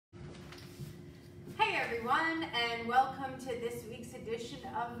everyone, and welcome to this week's edition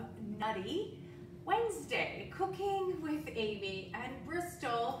of Nutty Wednesday, Cooking with Aimee and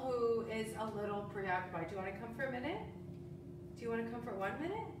Bristol, who is a little preoccupied. Do you want to come for a minute? Do you want to come for 1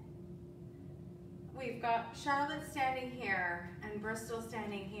 minute? We've got Charlotte standing here and Bristol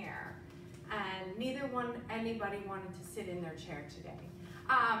standing here, and anybody wanted to sit in their chair today.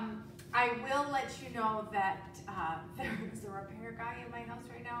 I will let you know that there's a repair guy in my house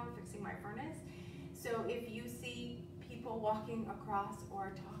right now fixing my furnace. So if you see people walking across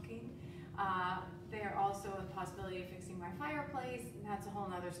or talking, they're also a possibility of fixing my fireplace, and that's a whole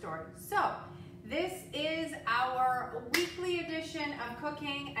nother story. So this is our weekly edition of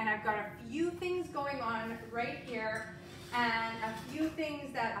cooking, and I've got a few things going on right here and a few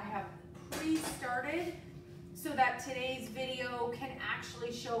things that I have pre-started so that today's video can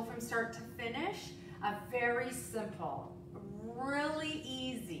actually show from start to finish a very simple, really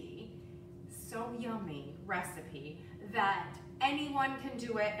easy, so yummy recipe that anyone can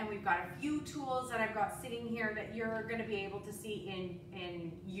do it. And we've got a few tools that I've got sitting here that you're going to be able to see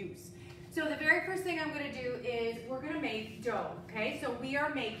in use. So the very first thing I'm going to do is we're going to make dough. Okay, so we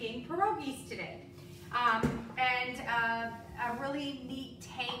are making pierogies today, and a really neat,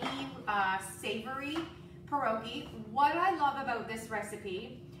 tangy, savory pierogi. What I love about this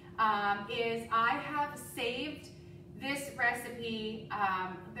recipe is I have saved this recipe,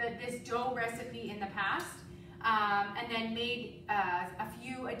 this dough recipe in the past, and then made a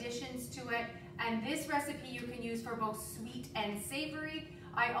few additions to it. And this recipe you can use for both sweet and savory.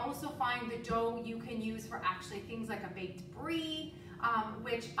 I also find the dough you can use for actually things like a baked brie,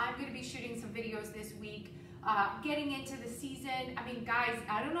 which I'm going to be shooting some videos this week. Getting into the season, I mean, guys,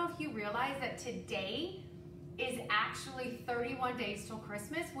 I don't know if you realize that today is actually 31 days till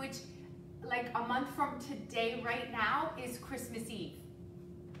Christmas, which like a month from today right now is Christmas Eve.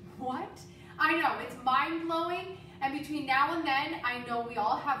 What? I know, it's mind-blowing, and between now and then, I know we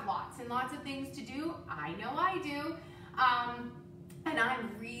all have lots and lots of things to do. I know I do, and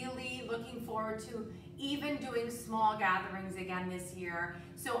I'm really looking forward to even doing small gatherings again this year.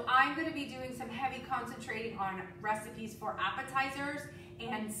 So I'm going to be doing some heavy concentrating on recipes for appetizers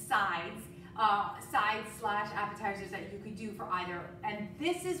and sides slash appetizers that you could do for either. And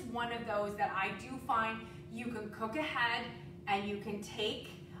this is one of those that I do find you can cook ahead, and you can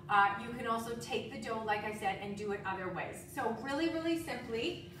also take the dough, like I said, and do it other ways. So really, really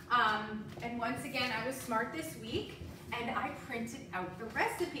simply, and once again, I was smart this week, and I printed out the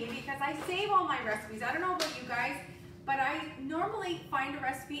recipe because I save all my recipes. I don't know about you guys, but I normally find a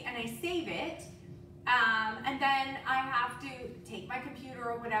recipe and I save it, and then I have to take my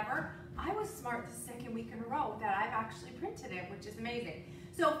computer or whatever. I was smart the second week in a row that I've actually printed it, which is amazing.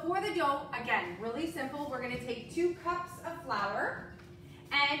 So for the dough, again, really simple. We're going to take 2 cups of flour.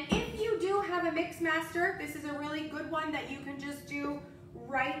 And if you do have a mix master, this is a really good one that you can just do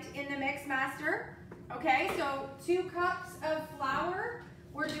right in the mix master. Okay, so 2 cups of flour.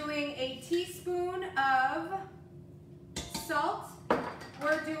 We're doing a teaspoon of salt.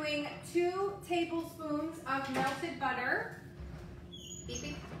 We're doing 2 tablespoons of melted butter.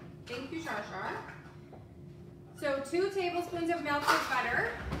 Thank you, Shasha. So 2 tablespoons of melted butter.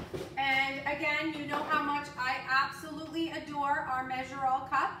 And again, you know how much I absolutely adore our Measure All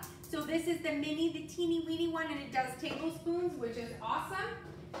cup. So this is the teeny weeny one, and it does tablespoons, which is awesome.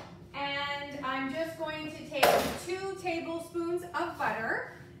 And I'm just going to take 2 tablespoons of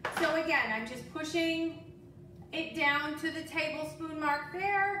butter. So again, I'm just pushing it down to the tablespoon mark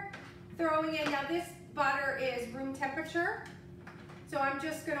there, throwing in. Now this butter is room temperature, so I'm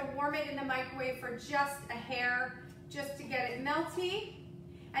just going to warm it in the microwave for just a hair, just to get it melty.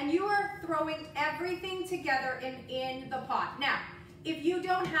 And you are throwing everything together in the pot. Now, if you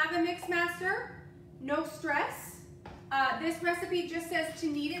don't have a mix master, no stress. This recipe just says to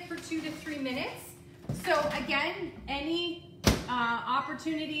knead it for 2 to 3 minutes. So again, any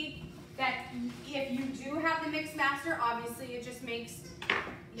opportunity that if you do have the mix master, obviously it just makes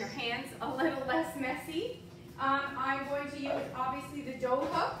your hands a little less messy. I'm going to use obviously the dough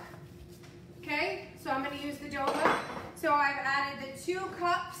hook. Okay, so I'm going to use the dough hook. So I've added the 2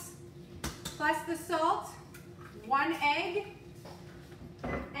 cups plus the salt, 1 egg,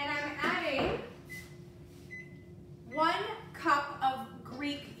 and I'm adding 1 cup of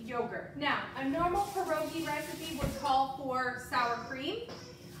Greek yogurt. Now, a normal pierogi recipe would call for sour cream.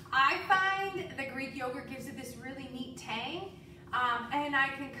 I find the Greek yogurt gives it this really neat tang, and I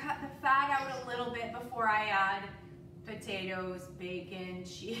can cut the fat out a little bit before I add potatoes, bacon,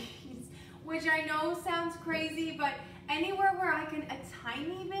 cheese, which I know sounds crazy, but anywhere where I can a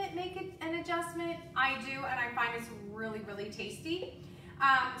tiny bit make it an adjustment, I do, and I find it's really, really tasty.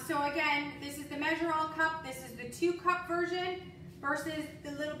 So again, this is the measure all cup. This is the 2-cup version versus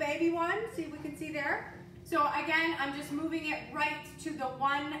the little baby one. See if we can see there. So again, I'm just moving it right to the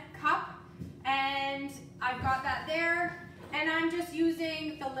 1 cup, and I've got that there. And I'm just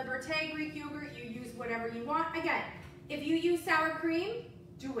using the Liberté Greek yogurt. You use whatever you want. Again, if you use sour cream,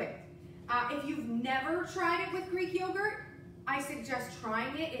 do it. If you've never tried it with Greek yogurt, I suggest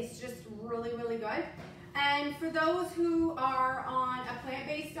trying it. It's just really, really good. And for those who are on a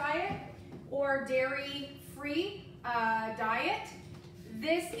plant-based diet or dairy-free diet,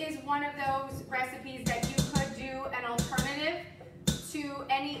 this is one of those recipes that you could do an alternative to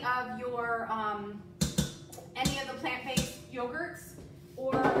any of your the plant-based yogurts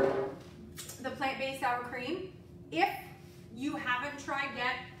or the plant-based sour cream. If you haven't tried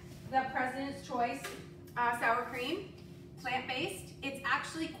yet the President's Choice sour cream, plant-based, it's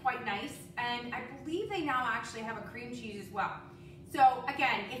actually quite nice, and I believe they now actually have a cream cheese as well. So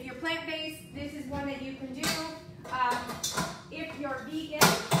again, if you're plant-based, this is one that you can do. If you're vegan,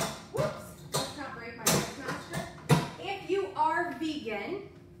 whoops, let's not break my ice master. If you are vegan,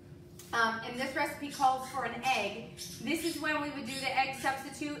 and this recipe calls for an egg, this is when we would do the egg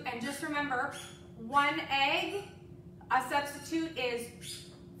substitute, and just remember, 1 egg, a substitute is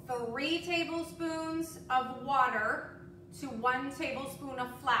 3 tablespoons of water to 1 tablespoon of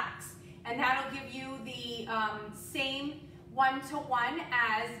flax, and that'll give you the same 1-to-1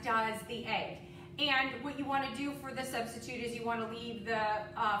 as does the egg. And what you want to do for the substitute is you want to leave the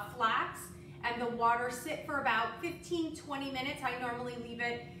flax and the water sit for about 15-20 minutes. I normally leave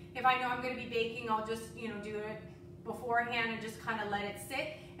it, if I know I'm going to be baking, I'll just do it beforehand and just kind of let it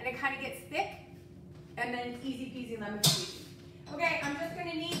sit, and it kind of gets thick, and then it's easy peasy lemon squeezy. Okay, I'm just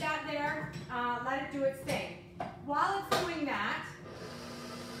going to knead that there, let it do its thing. While it's doing that,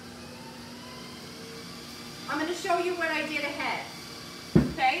 I'm going to show you what I did ahead.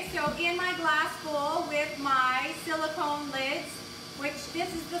 Okay, so in my glass bowl with my silicone lids, which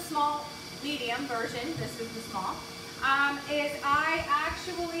this is the small, medium version, this is the small, is I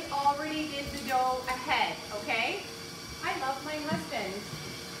actually already did the dough ahead, okay? I love my husband.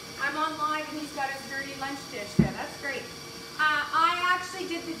 I'm on live and he's got his dirty lunch dish there, that's great. I actually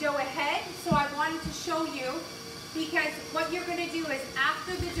did the dough ahead, so I wanted to show you, because what you're going to do is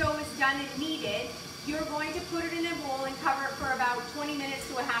after the dough is done and kneaded, you're going to put it in a bowl and cover it for about 20 minutes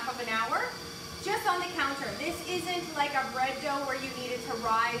to a half of an hour, just on the counter. This isn't like a bread dough where you need it to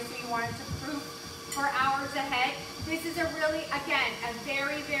rise, so you want it to proof for hours ahead. This is a really, again, a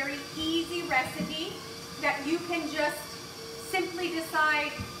very, very easy recipe that you can just simply decide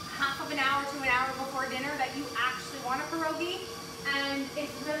half of an hour to an hour before dinner that you actually want a pierogi, and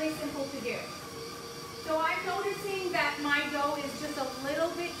it's really simple to do. So I'm noticing that my dough is just a little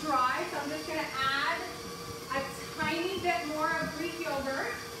bit dry, so I'm just going to add a tiny bit more of Greek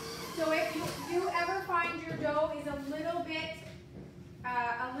yogurt. So if you do ever find your dough is a little bit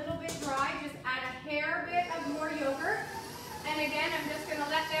dry, just add a hair bit of more yogurt. And again, I'm just going to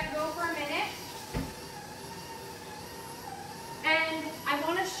let that go for a minute. And I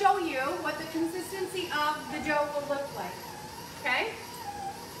want to show you what the consistency of the dough will look like. Okay?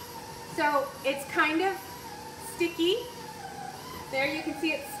 So it's kind of sticky. There you can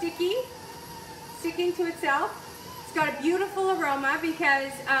see it's sticky, sticking to itself. It's got a beautiful aroma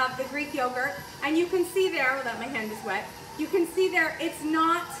because of the Greek yogurt. And you can see there, well, that my hand is wet, you can see there it's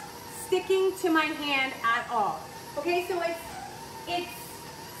not sticking to my hand at all. Okay, so it's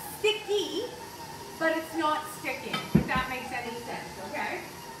sticky, but it's not sticking, if that makes any sense, okay?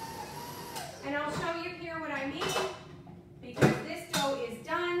 And I'll show you here what I mean, because this dough is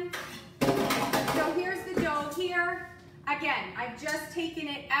done. So here's the dough here. Again, I've just taken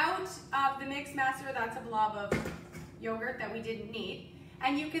it out of the mix master. That's a blob of yogurt that we didn't need.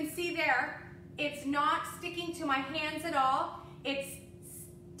 And you can see there, it's not sticking to my hands at all. It's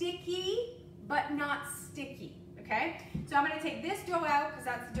sticky, but not sticky, okay? So I'm gonna take this dough out, because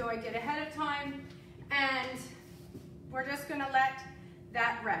that's the dough I did ahead of time, and we're just gonna let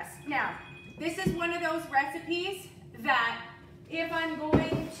that rest. Now, this is one of those recipes that if I'm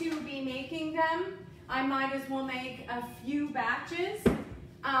going to be making them, I might as well make a few batches.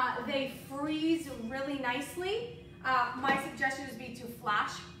 They freeze really nicely. My suggestion would be to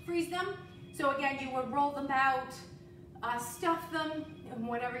flash freeze them. So again, you would roll them out, stuff them, and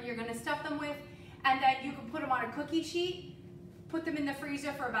whatever you're gonna stuff them with, and then you can put them on a cookie sheet, put them in the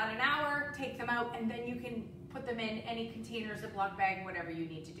freezer for about an hour, take them out, and then you can put them in any containers, a Ziploc bag, whatever you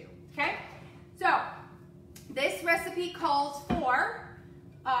need to do, okay? So, this recipe calls for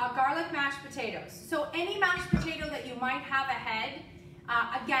garlic mashed potatoes. So any mashed potato that you might have ahead,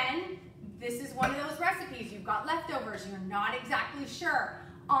 again, this is one of those recipes, you've got leftovers, you're not exactly sure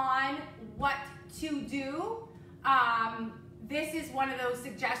on what to do. This is one of those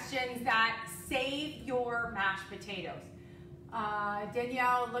suggestions that save your mashed potatoes.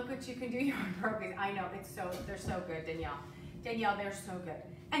 Danielle, look what you can do your pierogies. I know, they're so good, Danielle. Danielle, they're so good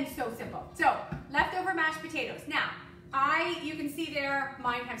and so simple. So, leftover mashed potatoes. Now, you can see there,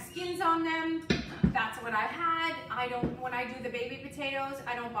 mine have skins on them. That's what I had. When I do the baby potatoes,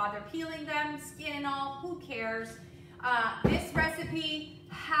 I don't bother peeling them, skin and all, who cares? This recipe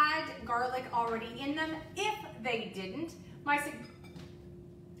had garlic already in them. If they didn't,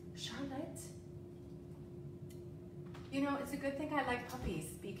 Charlotte, you know, it's a good thing I like puppies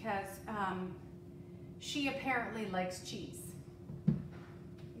because she apparently likes cheese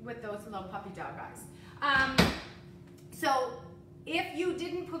with those little puppy dog eyes. So if you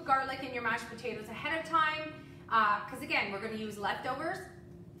didn't put garlic in your mashed potatoes ahead of time, because again, we're going to use leftovers,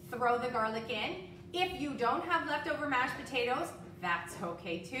 throw the garlic in. If you don't have leftover mashed potatoes, that's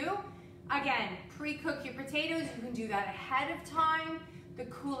okay too. Again, pre-cook your potatoes. You can do that ahead of time. The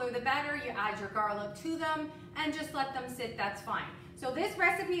cooler the better. You add your garlic to them and just let them sit, that's fine. So this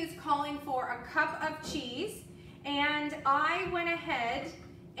recipe is calling for a cup of cheese, and I went ahead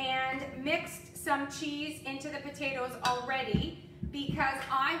and mixed some cheese into the potatoes already because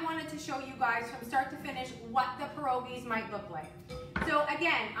I wanted to show you guys from start to finish what the pierogies might look like. So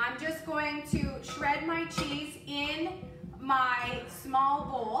again, I'm just going to shred my cheese in my small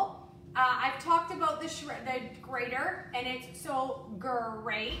bowl. I've talked about the grater, and it's so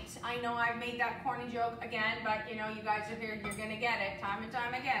great. I know I've made that corny joke again, but you know, you guys are here, you're gonna get it time and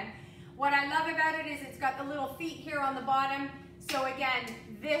time again. What I love about it is it's got the little feet here on the bottom. So again,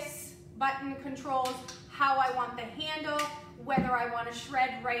 this button controls how I want the handle, whether I want to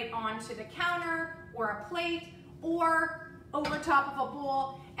shred right onto the counter or a plate or over top of a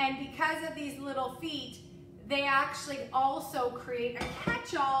bowl. And because of these little feet, they actually also create a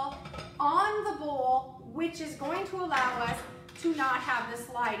catch-all on the bowl, which is going to allow us to not have the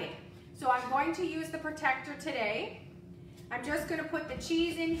sliding. So I'm going to use the protector today. I'm just going to put the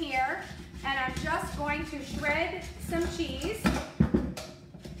cheese in here, and I'm just going to shred some cheese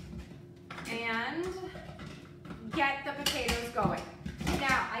and get the potatoes going.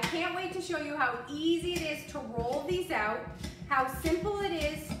 Now, I can't wait to show you how easy it is to roll these out, how simple it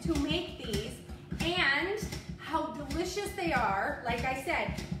is to make these, and how delicious they are. Like I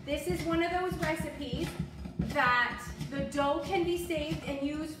said, this is one of those recipes that the dough can be saved and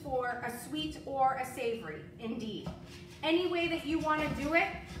used for a sweet or a savory, indeed. Any way that you want to do it,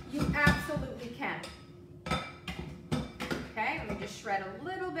 you absolutely can. Okay, let me just shred a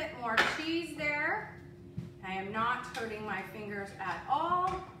little bit more cheese there. I am not hurting my fingers at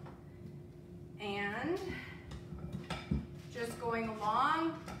all. And just going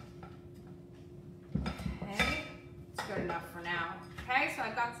along. Okay, it's good enough for now. Okay, so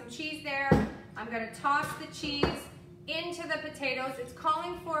I've got some cheese there. I'm going to toss the cheese into the potatoes. It's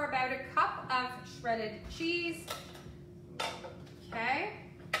calling for about a cup of shredded cheese. Okay.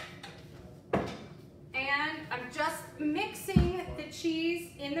 And I'm just mixing the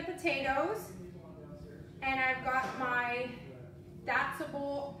cheese in the potatoes. And I've got my, that's a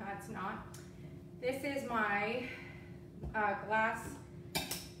bowl, that's not. This is my glass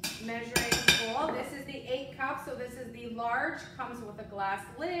measuring bowl. This is the 8 cups, so this is the large, comes with a glass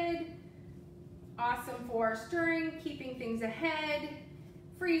lid. Awesome for stirring, keeping things ahead.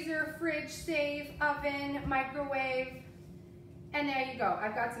 Freezer, fridge safe, oven, microwave. And there you go.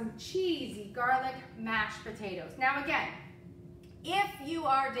 I've got some cheesy garlic mashed potatoes. Now again, if you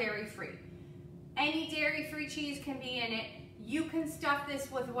are dairy-free, any dairy-free cheese can be in it. You can stuff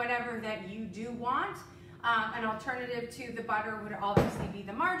this with whatever that you do want. An alternative to the butter would obviously be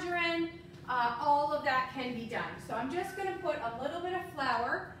the margarine. All of that can be done. So I'm just going to put a little bit of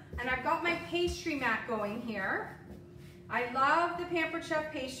flour, and I've got my pastry mat going here. I love the Pampered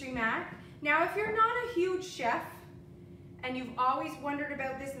Chef pastry mat. Now, if you're not a huge chef and you've always wondered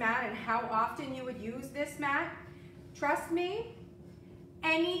about this mat and how often you would use this mat, trust me,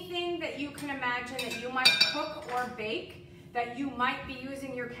 anything that you can imagine that you might cook or bake that you might be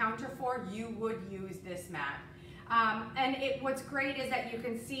using your counter for, you would use this mat. And what's great is that you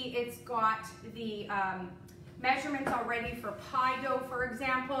can see it's got the measurements already for pie dough, for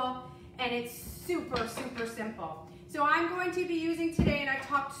example, and it's super, super simple. So I'm going to be using today, and I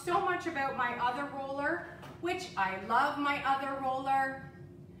talked so much about my other roller, which I love my other roller.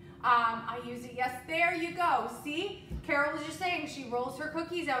 I use it, yes, there you go. See, Carol was just saying she rolls her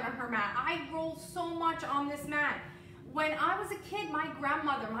cookies out on her mat. I roll so much on this mat. When I was a kid, my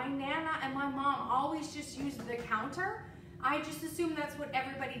grandmother, my Nana, and my mom always just used the counter. I just assumed that's what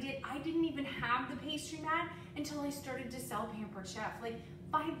everybody did. I didn't even have the pastry mat until I started to sell Pampered Chef, like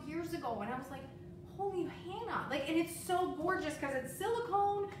 5 years ago. And I was like, holy Hannah, like, and it's so gorgeous because it's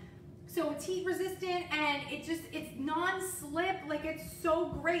silicone, so it's heat resistant, and it's non-slip, like it's so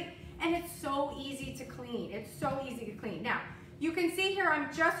great, and it's so easy to clean. It's so easy to clean. Now, you can see here,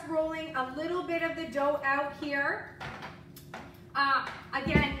 I'm just rolling a little bit of the dough out here.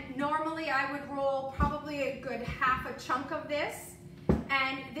 Again, normally I would roll probably a good half a chunk of this,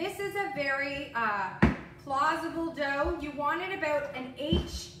 and this is a very plausible dough. You want it about an eight,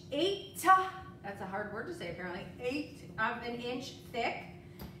 that's a hard word to say apparently, 1/8 inch thick.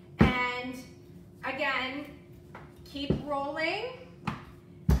 And again, keep rolling.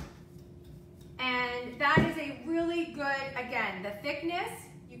 And that is a really good, again, the thickness,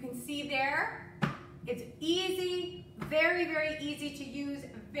 you can see there. It's easy, very, very easy to use,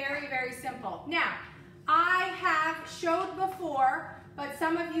 very, very simple. Now, I have showed before, but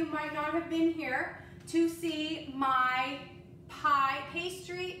some of you might not have been here to see my pie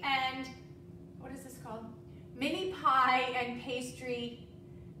pastry and, what is this called? Mini pie and pastry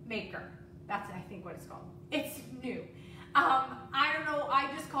maker. That's, I think, what it's called. It's new. I don't know, I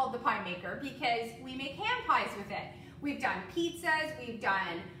just called the pie maker because we make hand pies with it. We've done pizzas, we've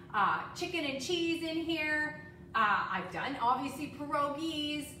done chicken and cheese in here. I've done, obviously,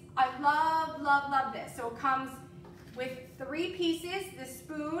 pierogies. I love, love, love this. So it comes with 3 pieces. The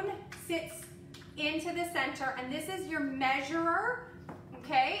spoon sits into the center, and this is your measurer,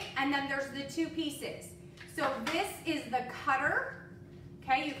 okay? And then there's the 2 pieces. So this is the cutter,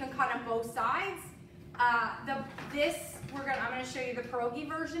 okay? You can cut on both sides. I'm gonna show you the pierogi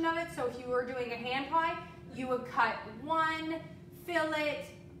version of it. So if you were doing a hand pie, you would cut one, fill it,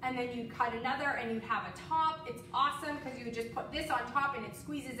 and then you'd cut another, and you'd have a top. It's awesome because you would just put this on top and it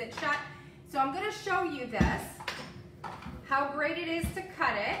squeezes it shut. So I'm gonna show you this, how great it is to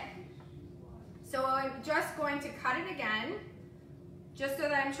cut it. So I'm just going to cut it again, just so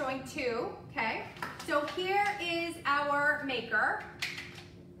that I'm showing 2, okay? So here is our maker.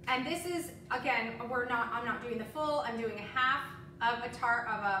 And this is, again, I'm not doing the full, I'm doing a half of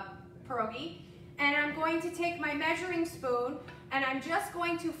a pierogi. And I'm going to take my measuring spoon and I'm just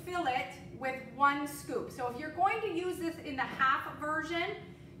going to fill it with 1 scoop. So if you're going to use this in the half version,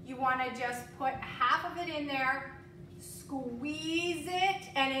 you want to just put half of it in there, squeeze it,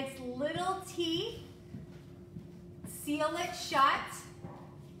 and its little teeth, seal it shut,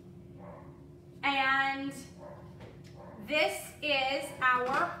 and this is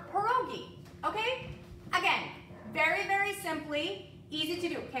our pierogi, okay? Again, very, very simply, easy to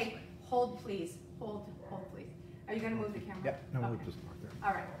do. Okay, hold please, hold please. Are you gonna move the camera? Yep, no, okay. we'll just park there.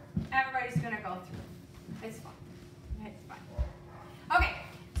 All right, everybody's gonna go through. It's fine, it's fine. Okay,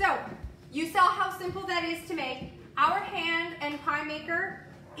 so you saw how simple that is to make. Our hand and pie maker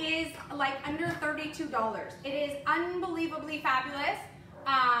is like under $32. It is unbelievably fabulous.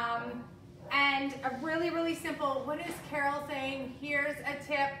 And a really, really simple, what is Carol saying? Here's a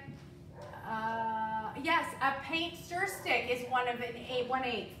tip. Yes, a paint stir stick is one of an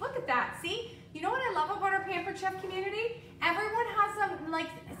 1/8. Look at that, see? You know what I love about our Pampered Chef community? Everyone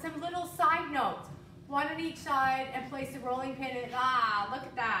has some little side notes. 1 on each side, and place the rolling pin in. Look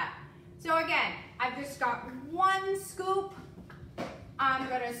at that. So again, I've just got 1 scoop. I'm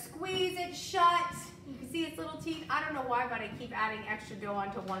gonna squeeze it shut. You can see its little teeth. I don't know why, but I keep adding extra dough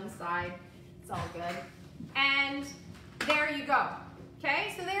onto one side. It's all good. And there you go.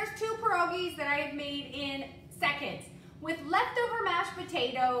 Okay, so there's 2 pierogies that I've made in seconds with leftover mashed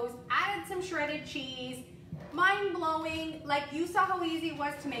potatoes, added some shredded cheese, mind-blowing. Like, you saw how easy it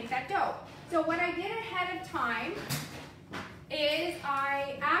was to make that dough. So what I did ahead of time is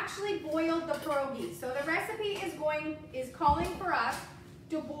I actually boiled the pierogies. So the recipe is calling for us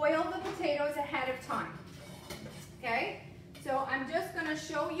to boil the potatoes ahead of time. Okay, so I'm just gonna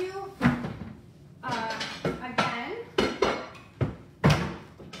show you again.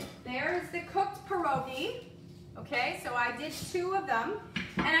 There's the cooked pierogi. Okay, so I did 2 of them,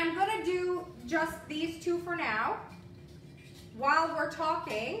 and I'm gonna do just these 2 for now. While we're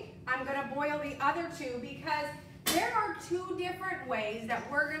talking, I'm gonna boil the other 2 because there are 2 different ways that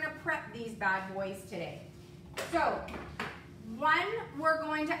we're gonna prep these bad boys today. So, one, we're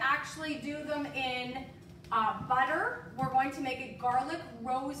going to actually do them in butter. We're going to make a garlic,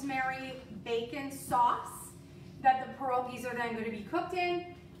 rosemary, bacon sauce that the pierogies are then going to be cooked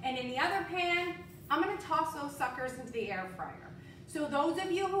in. And in the other pan, I'm going to toss those suckers into the air fryer. So those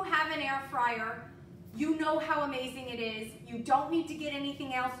of you who have an air fryer, you know how amazing it is. You don't need to get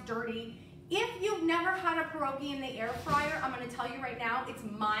anything else dirty. If you've never had a pierogi in the air fryer, I'm going to tell you right now, it's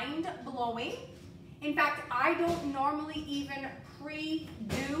mind-blowing. In fact, I don't normally even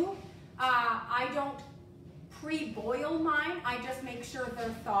pre-do, I don't pre-boil mine. I just make sure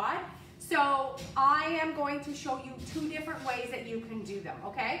they're thawed. So I am going to show you 2 different ways that you can do them,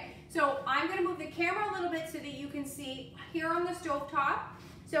 okay? So I'm gonna move the camera a little bit so that you can see here on the stovetop.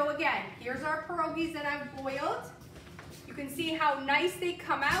 So again, here's our pierogies that I've boiled. You can see how nice they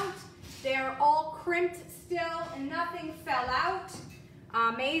come out. They're all crimped still and nothing fell out.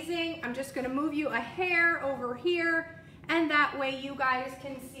 Amazing. I'm just gonna move you a hair over here, and that way you guys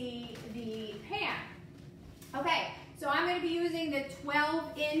can see the pan. Okay, so I'm gonna be using the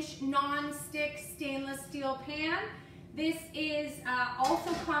 12-inch non-stick stainless steel pan. This is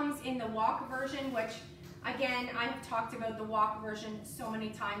also comes in the wok version, which again, I've talked about the wok version so many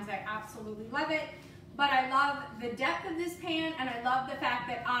times. I absolutely love it. But I love the depth of this pan, and I love the fact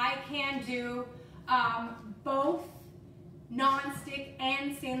that I can do both non-stick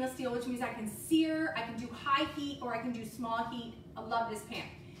and stainless steel, which means I can sear, I can do high heat, or I can do small heat. I love this pan.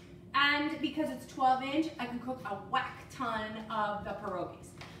 And because it's 12-inch, I can cook a whack ton of the pierogies.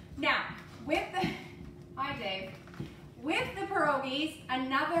 Now, with the, hi Dave, with the pierogies,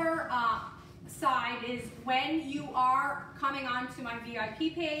 another side is when you are coming onto my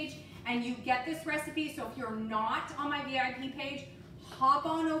VIP page and you get this recipe. So if you're not on my VIP page, hop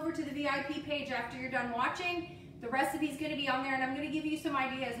on over to the VIP page after you're done watching. The recipe is going to be on there, and I'm going to give you some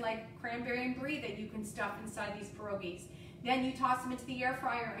ideas like cranberry and brie that you can stuff inside these pierogies. Then you toss them into the air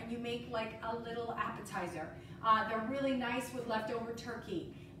fryer and you make like a little appetizer. They're really nice with leftover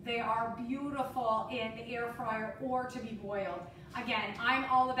turkey. They are beautiful in the air fryer or to be boiled. Again, I'm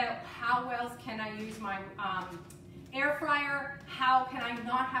all about how else can I use my air fryer, how can I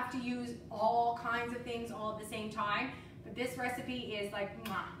not have to use all kinds of things all at the same time. But this recipe is like,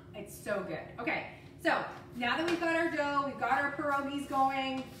 mwah, it's so good. Okay, so now that we've got our dough, we've got our pierogies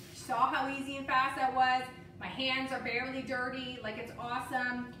going, you saw how easy and fast that was. My hands are barely dirty, like it's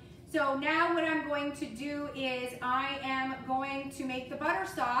awesome. So now what I'm going to do is I am going to make the butter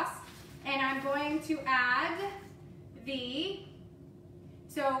sauce, and I'm going to add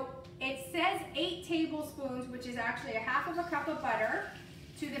so it says 8 tablespoons, which is actually 1/2 cup of butter,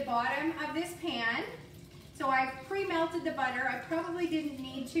 to the bottom of this pan. So I've pre-melted the butter. I probably didn't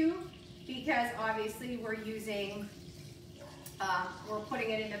need to, because obviously we're using, we're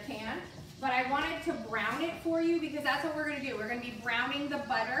putting it in the pan. But I wanted to brown it for you because that's what we're gonna do. We're gonna be browning the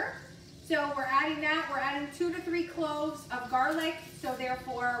butter. So we're adding that. We're adding 2 to 3 cloves of garlic. So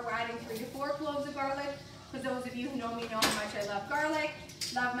therefore, we're adding 3 to 4 cloves of garlic. For those of you who know me know how much I love garlic.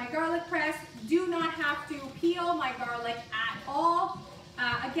 Love my garlic press. Do not have to peel my garlic at all.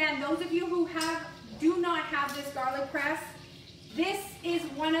 Again, those of you who do not have this garlic press, this is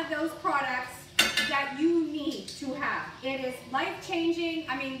one of those products that you need to have. It is life-changing.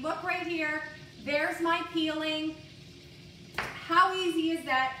 I mean, look right here. There's my peeling. How easy is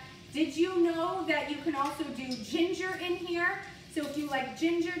that? Did you know that you can also do ginger in here? So if you like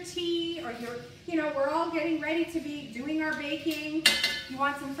ginger tea, or we're all getting ready to be doing our baking. You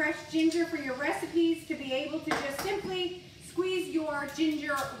want some fresh ginger for your recipes to be able to just simply squeeze your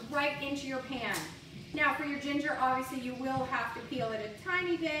ginger right into your pan. Now for your ginger, obviously you will have to peel it a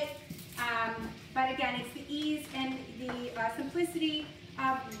tiny bit. But again, it's the ease and the simplicity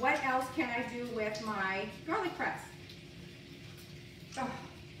of what else can I do with my garlic press. Oh,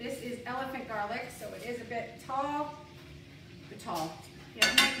 this is elephant garlic, so it is a bit tall. Yeah,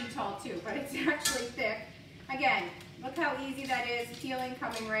 it might be tall too, but it's actually thick. Again, look how easy that is, peeling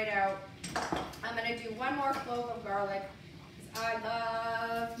coming right out. I'm gonna do 1 more clove of garlic, because I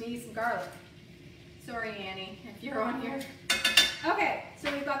love me some garlic. Sorry, Annie, if you're on here. Okay,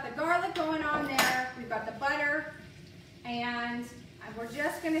 so we've got the garlic going on there, we've got the butter, and we're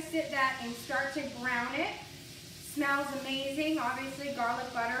just gonna sit that and start to brown it. Smells amazing, obviously,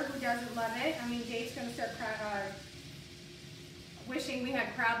 garlic butter, who doesn't love it? I mean, Dave's gonna start wishing we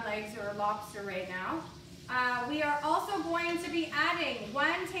had crab legs or lobster right now. We are also going to be adding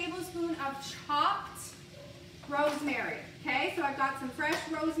 1 tablespoon of chopped rosemary. Okay, so I've got some fresh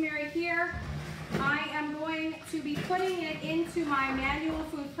rosemary here. I am going to be putting it into my manual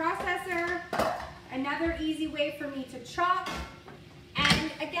food processor. Another easy way for me to chop.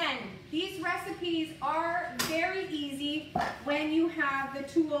 And again, these recipes are very easy when you have the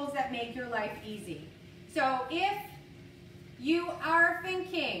tools that make your life easy. So if you are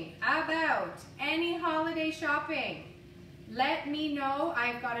thinking about any holiday shopping, let me know.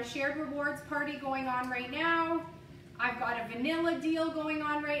 I've got a shared rewards party going on right now. I've got a vanilla deal going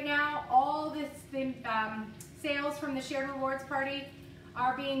on right now. All the sales from the shared rewards party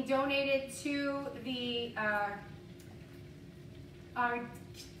are being donated to the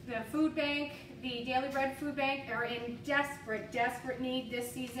food bank the Daily Bread Food Bank are in desperate, desperate need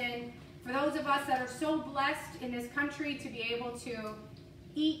this season. For those of us that are so blessed in this country to be able to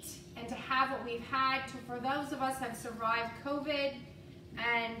eat and to have what we've had, for those of us that have survived COVID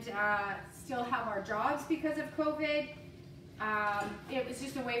and still have our jobs because of COVID, it was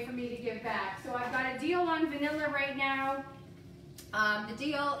just a way for me to give back. So I've got a deal on vanilla right now. The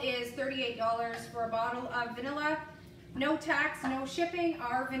deal is $38 for a bottle of vanilla. No tax, no shipping.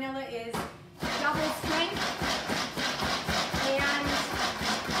 Our vanilla is double strength. And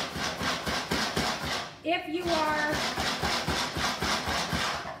if you are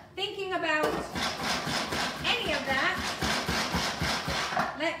thinking about any of that,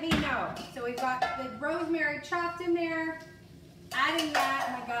 let me know. So we've got the rosemary chopped in there. Adding that,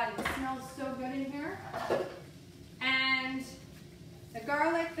 oh my God, it smells so good in here. And the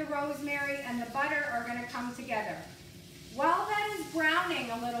garlic, the rosemary, and the butter are gonna come together. While that is browning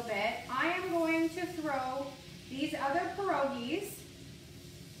a little bit, I am going to throw these other pierogies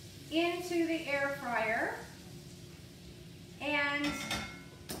into the air fryer. And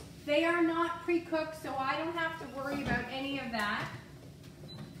they are not pre-cooked, so I don't have to worry about any of that.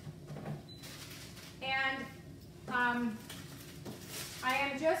 And I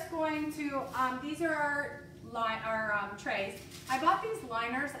am just going to, these are our trays. I bought these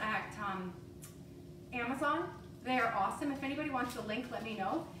liners at Amazon. They are awesome. If anybody wants the link, let me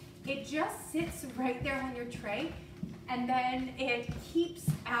know. It just sits right there on your tray, and then it keeps,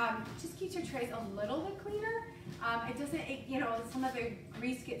 just keeps your trays a little bit cleaner. It doesn't, you know, some of the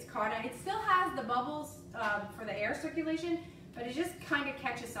grease gets caught on. It still has the bubbles for the air circulation, but it just kind of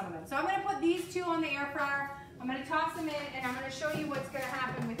catches some of them. So I'm going to put these two on the air fryer. I'm going to toss them in, and I'm going to show you what's going to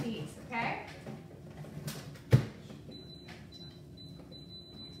happen with these, okay?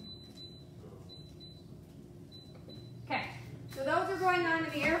 Okay, so those are going on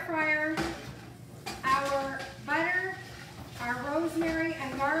in the air fryer. Our butter, our rosemary,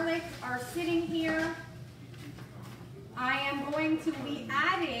 and garlic are sitting here. I am going to be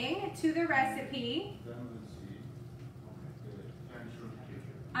adding to the recipe,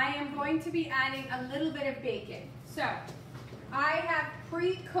 I am going to be adding a little bit of bacon. So, I have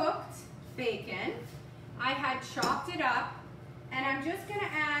pre-cooked bacon. I had chopped it up, and I'm just gonna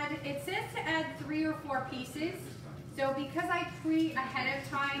add, it says to add 3 or 4 pieces. So because I ahead of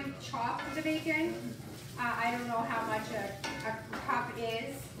time chopped the bacon, I don't know how much a cup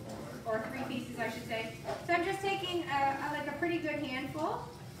is, or 3 pieces I should say. So I'm just taking like a pretty good handful,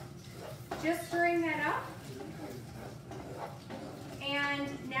 just stirring that up. And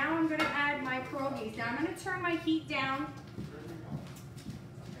now I'm going to add my pierogies. Now I'm going to turn my heat down,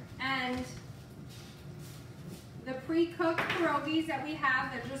 and the pre-cooked pierogies that we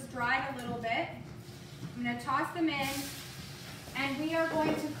have, they're just dried a little bit. I'm going to toss them in, and we are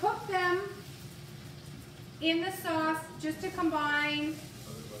going to cook them in the sauce just to combine,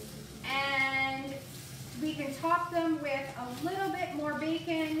 and we can top them with a little bit more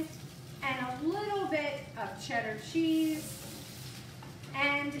bacon and a little bit of cheddar cheese.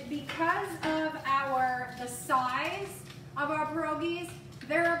 And because of the size of our pierogies,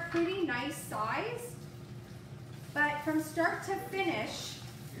 they're a pretty nice size, but from start to finish,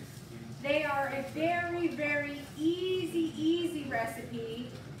 they are a very, very easy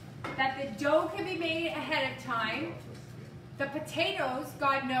recipe that the dough can be made ahead of time. The potatoes,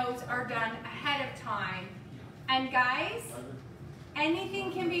 God knows, are done ahead of time. And guys,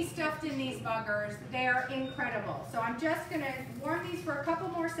 anything can be stuffed in these buggers. They are incredible. So I'm just going to warm these for a couple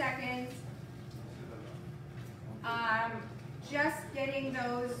more seconds. Just getting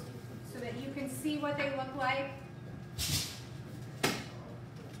those so that you can see what they look like.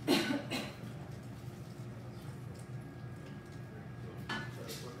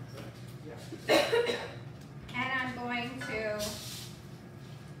 And I'm going to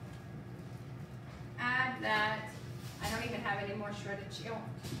add that. I don't even have any more shredded cheese.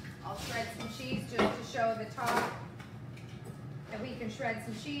 I'll shred some cheese just to show the top that we can shred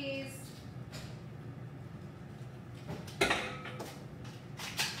some cheese.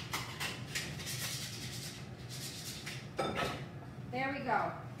 There we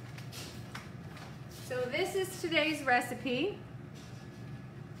go. So this is today's recipe.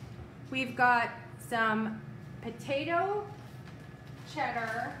 We've got some potato,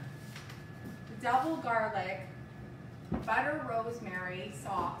 cheddar, double garlic, butter rosemary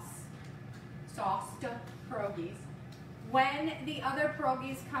sauced pierogies. When the other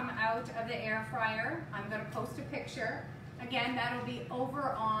pierogies come out of the air fryer, I'm going to post a picture. Again, that'll be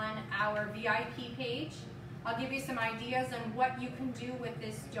over on our VIP page. I'll give you some ideas on what you can do with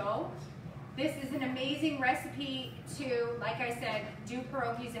this dough. This is an amazing recipe to, like I said, do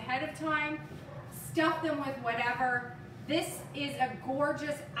pierogies ahead of time. stuff them with whatever. This is a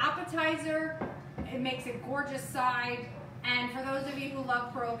gorgeous appetizer. It makes a gorgeous side. And for those of you who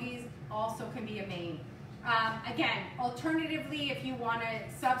love pierogies, also can be a main. Again, alternatively, if you want to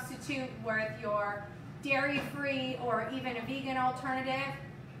substitute with your dairy-free or even a vegan alternative,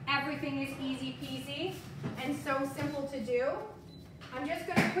 everything is easy peasy and so simple to do. I'm just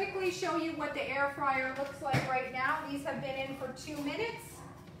going to quickly show you what the air fryer looks like right now. These have been in for 2 minutes,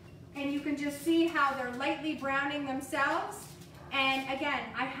 and you can just see how they're lightly browning themselves. And again,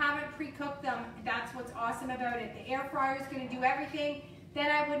 I haven't pre-cooked them. That's what's awesome about it. The air fryer is going to do everything. Then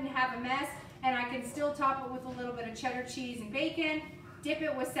I wouldn't have a mess, and I can still top it with a little bit of cheddar cheese and bacon, dip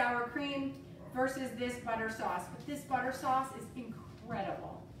it with sour cream versus this butter sauce. But this butter sauce is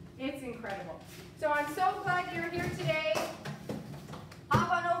incredible. It's incredible. So I'm so glad you're here today.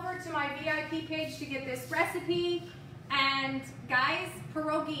 Hop on over to my VIP page to get this recipe. And guys,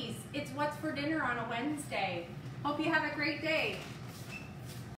 pierogies, it's what's for dinner on a Wednesday. Hope you have a great day.